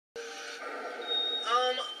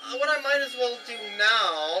what I might as well do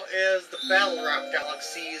now is the Battlerock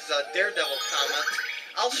Galaxy's Daredevil Comet.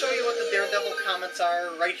 I'll show you what the Daredevil Comets are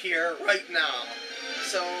right here, right now.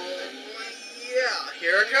 So, yeah,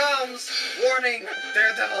 here it comes! Warning!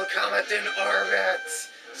 Daredevil Comet in orbit!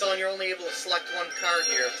 So, and you're only able to select one card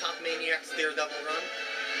here, Topmaniac's Daredevil Run.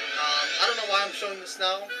 I don't know why I'm showing this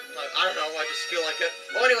now. I don't know, I just feel like it.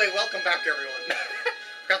 Well, anyway, welcome back, everyone.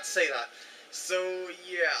 Forgot to say that. So,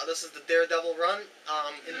 yeah, this is the Daredevil Run.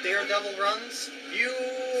 In Daredevil Runs, you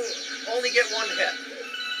only get one hit.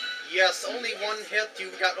 Yes, only one hit.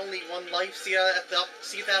 You've got only one life. See that at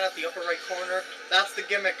the upper right corner? That's the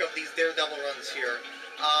gimmick of these Daredevil Runs here.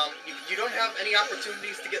 You don't have any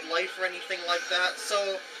opportunities to get life or anything like that,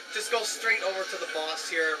 so just go straight over to the boss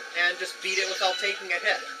here and just beat it without taking a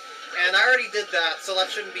hit. And I already did that, so that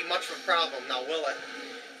shouldn't be much of a problem now, will it?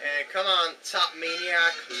 And come on,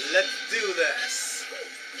 Topmaniac, let's do this.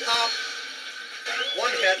 Top.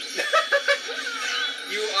 One hit.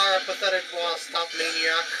 You are a pathetic boss,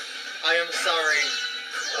 Topmaniac. I am sorry.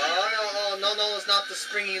 Oh, no, it's not the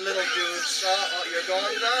springy little dudes. Oh, you're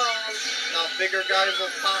going down. Now bigger guys will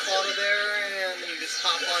pop out of there, and you just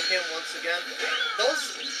hop on him once again. Those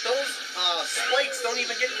spikes don't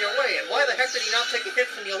even get in your way, and why the heck did he not take a hit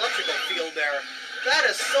from the electrical field there? That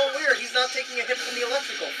is so weird, he's not taking a hit from the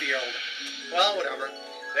electrical field. Well, whatever.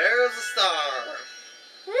 There's a star.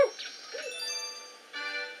 Woo!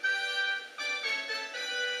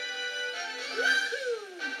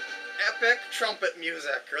 Epic trumpet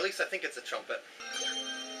music, or at least I think it's a trumpet.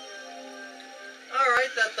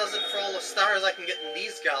 Alright, that does it for all the stars I can get in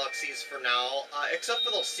these galaxies for now, except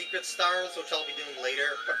for those secret stars, which I'll be doing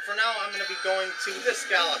later. But for now, I'm going to be going to this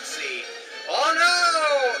galaxy. Oh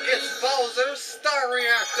no! It's Bowser's Star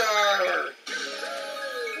Reactor!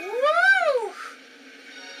 Woo!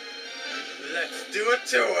 Let's do it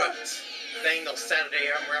to it! Dang those Saturday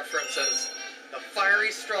M references. The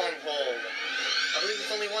Fiery Stronghold. I believe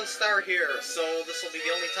there's only one star here, so this will be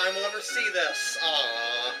the only time we'll ever see this.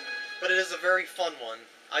 Aww. But it is a very fun one.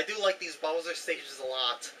 I do like these Bowser stages a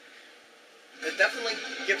lot. It definitely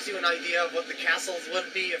gives you an idea of what the castles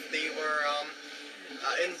would be if they were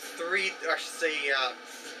in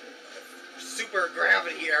super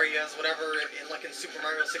gravity areas, whatever, like in Super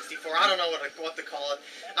Mario 64. I don't know what to call it.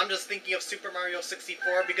 I'm just thinking of Super Mario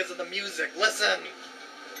 64 because of the music. Listen!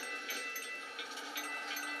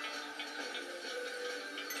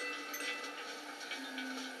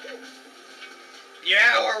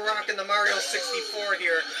 Yeah, we're rocking the Mario 64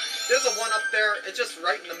 here. There's a one up there. It's just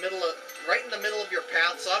right in the middle of your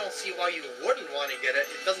path, so I don't see why you wouldn't want to get it.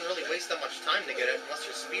 It doesn't really waste that much time to get it, unless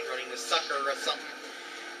you're speedrunning this sucker or something.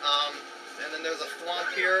 And then there's a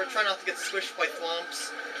thwomp here. Try not to get squished by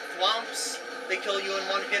thwomps. Thwomps, they kill you in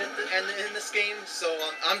one hit in this game, so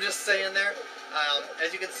I'm just saying there.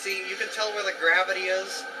 As you can see, you can tell where the gravity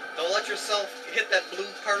is. Don't let yourself hit that blue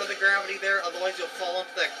part of the gravity there, otherwise you'll fall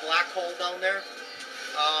into that black hole down there.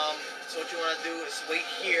 So what you want to do is wait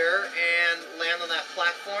here and land on that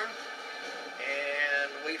platform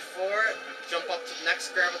and wait for it. Jump up to the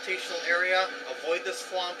next gravitational area. Avoid this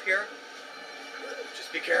thwomp here.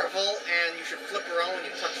 Just be careful, and you should flip around when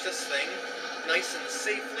you touch this thing nice and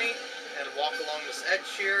safely and walk along this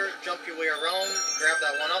edge here. Jump your way around, grab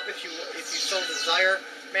that one up if you so desire.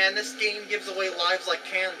 Man, this game gives away lives like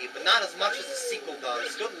candy, but not as much as the sequel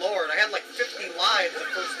does. Good lord, I had like 50 lives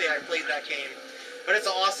the first day I played that game. But it's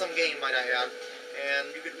an awesome game, might I add.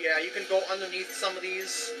 And you can go underneath some of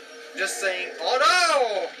these, just saying, "Oh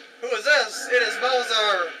no! Who is this? It is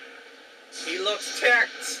Bowser! He looks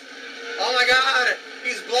ticked! Oh my god!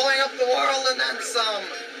 He's blowing up the world and then some!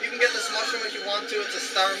 You can get this mushroom if you want to. It's a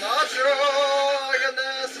star mushroom! Oh my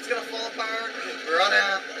goodness! It's gonna fall apart! Run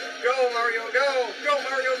it! Go, Mario, go! Go,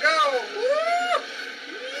 Mario, go! Woo!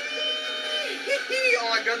 Oh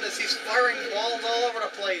my goodness, he's firing balls all over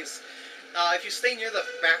the place. If you stay near the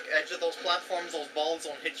back edge of those platforms, those balls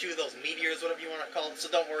won't hit you, those meteors, whatever you want to call it, so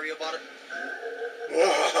don't worry about it.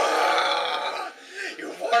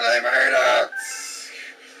 You finally made it!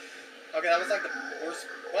 Okay, that was like the worst.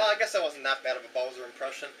 Well, I guess that wasn't that bad of a Bowser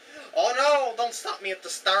impression. Oh no! Don't stop me at the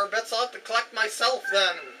star bits, I'll have to collect myself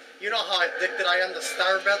then! You know how addicted I am to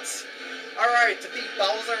star bits. Alright, to beat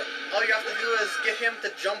Bowser, all you have to do is get him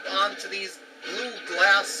to jump onto these blue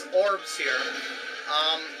glass orbs here.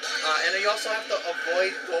 And you also have to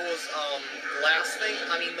avoid those, glass things,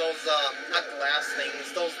 not glass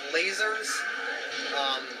things, those lasers,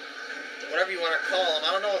 whatever you want to call them,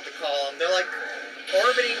 I don't know what to call them, they're like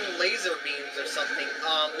orbiting laser beams or something.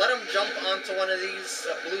 Let him jump onto one of these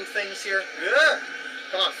blue things here. Yeah!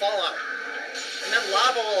 Come on, fall on it. And then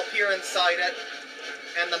lava will appear inside it,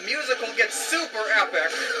 And the music will get super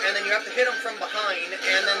epic, and then you have to hit him from behind,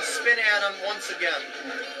 and then spin at him once again.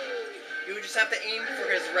 You just have to aim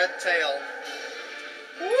for his red tail.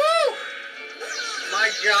 Woo!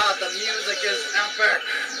 My god, the music is epic!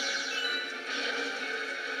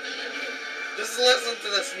 Just listen to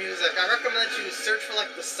this music. I recommend that you search for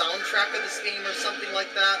like the soundtrack of this game or something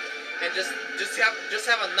like that, and just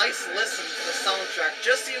have a nice listen to the soundtrack,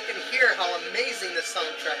 just so you can hear how amazing this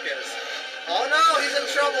soundtrack is. Oh no, he's in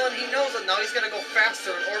trouble and he knows it now. He's gonna go faster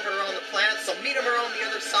and orbit around the planet, so meet him around the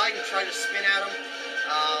other side and try to spin at him.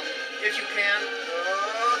 If you can.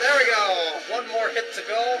 There we go! One more hit to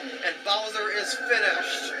go, and Bowser is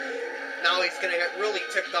finished. Now he's gonna get really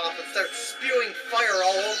ticked off and start spewing fire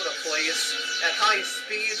all over the place at high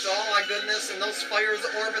speeds. Oh my goodness, and those fires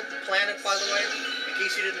orbit the planet, by the way, in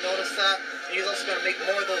case you didn't notice that. And he's also gonna make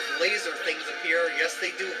more of those laser things appear. Yes, they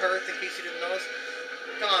do hurt, in case you didn't notice.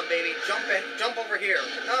 Come on, baby, jump over here.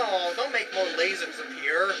 No, don't make more lasers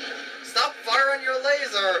appear. Stop firing your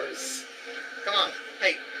lasers. Come on,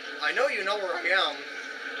 hey, I know you know where I am.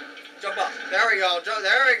 Jump up. There we go.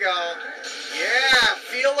 There we go. Yeah,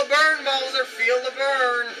 feel the burn, Bowser. Feel the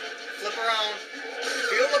burn. Flip around.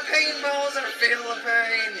 Feel the pain, Bowser. Feel the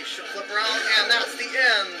pain. You should flip around, and that's the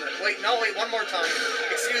end. Wait, no, wait, one more time.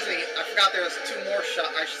 Excuse me, I forgot there was two more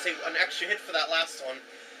shots. I should say an extra hit for that last one.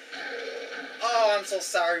 Oh, I'm so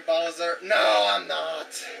sorry, Bowser. No, I'm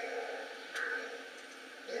not.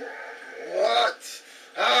 What?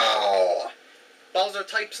 Oh! Bowser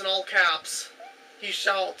types in all caps. He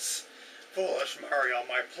shouts, "Foolish Mario,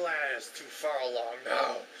 my plan is too far along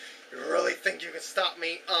now. You really think you can stop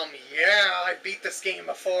me? Yeah, I beat this game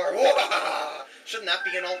before." Wah! Shouldn't that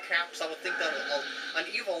be in all caps? I would think that an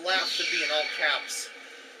evil laugh should be in all caps.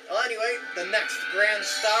 Well, anyway, the next grand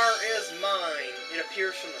star is mine. It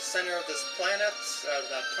appears from the center of this planet,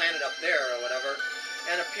 the planet up there or whatever,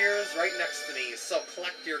 and appears right next to me. So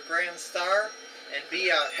collect your grand star and be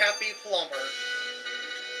a happy plumber.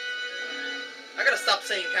 I gotta stop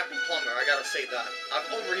saying happy plumber, I gotta say that. I've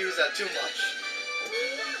overused that too much.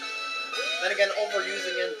 Then again,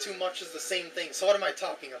 overusing it too much is the same thing, so what am I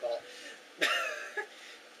talking about?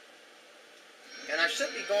 And I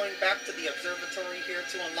should be going back to the observatory here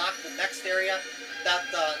to unlock the next area. That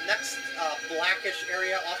next blackish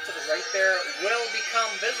area off to the right there will become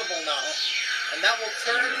visible now. And that will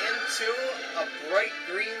turn into a bright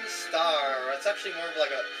green star. It's actually more of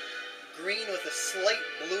like a green with a slight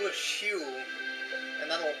bluish hue.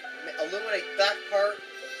 And that'll illuminate that part.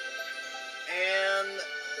 And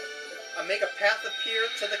make a path appear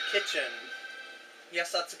to the kitchen.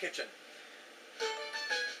 Yes, that's the kitchen.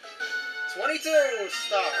 22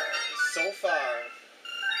 stars so far.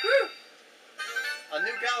 Whew! A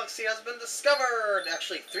new galaxy has been discovered!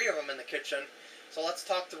 Actually, 3 of them in the kitchen. So let's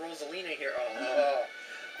talk to Rosalina here. Oh,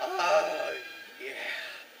 yeah.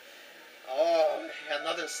 Oh,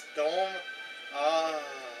 another stone.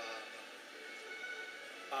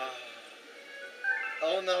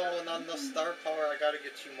 Oh no, not enough star power. I gotta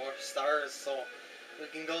get you more stars so we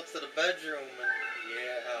can go to the bedroom and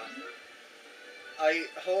yeah. I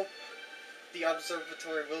hope the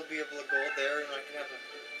observatory will be able to go there and I can have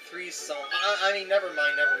a threesome. I mean, never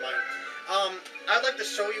mind. I'd like to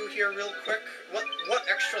show you here real quick what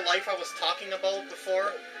extra life I was talking about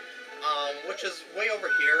before, which is way over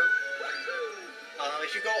here.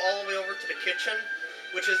 If you go all the way over to the kitchen,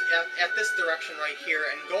 which is at this direction right here,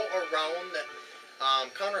 and go around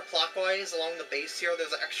counterclockwise along the base here,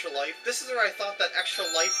 there's an extra life. This is where I thought that extra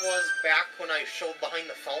life was back when I showed behind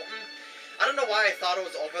the fountain. I don't know why I thought it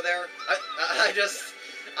was over there. I just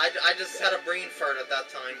had a brain fart at that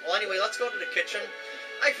time. Well, anyway, let's go to the kitchen.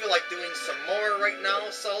 I feel like doing some more right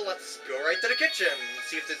now, so let's go right to the kitchen and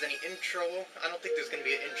see if there's any intro. I don't think there's going to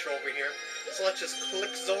be an intro over here. So let's just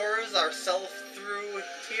click Zors ourselves through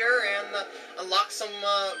here and unlock some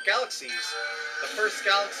galaxies. The first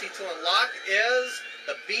galaxy to unlock is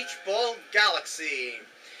the Beach Ball Galaxy.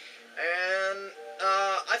 And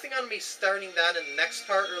I think I'm going to be starting that in the next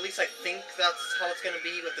part, or at least I think that's how it's going to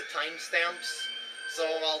be with the timestamps. So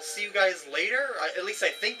I'll see you guys later. At least I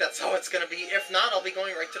think that's how it's going to be. If not, I'll be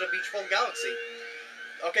going right to the Beach Ball Galaxy.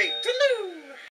 Okay, toodaloo!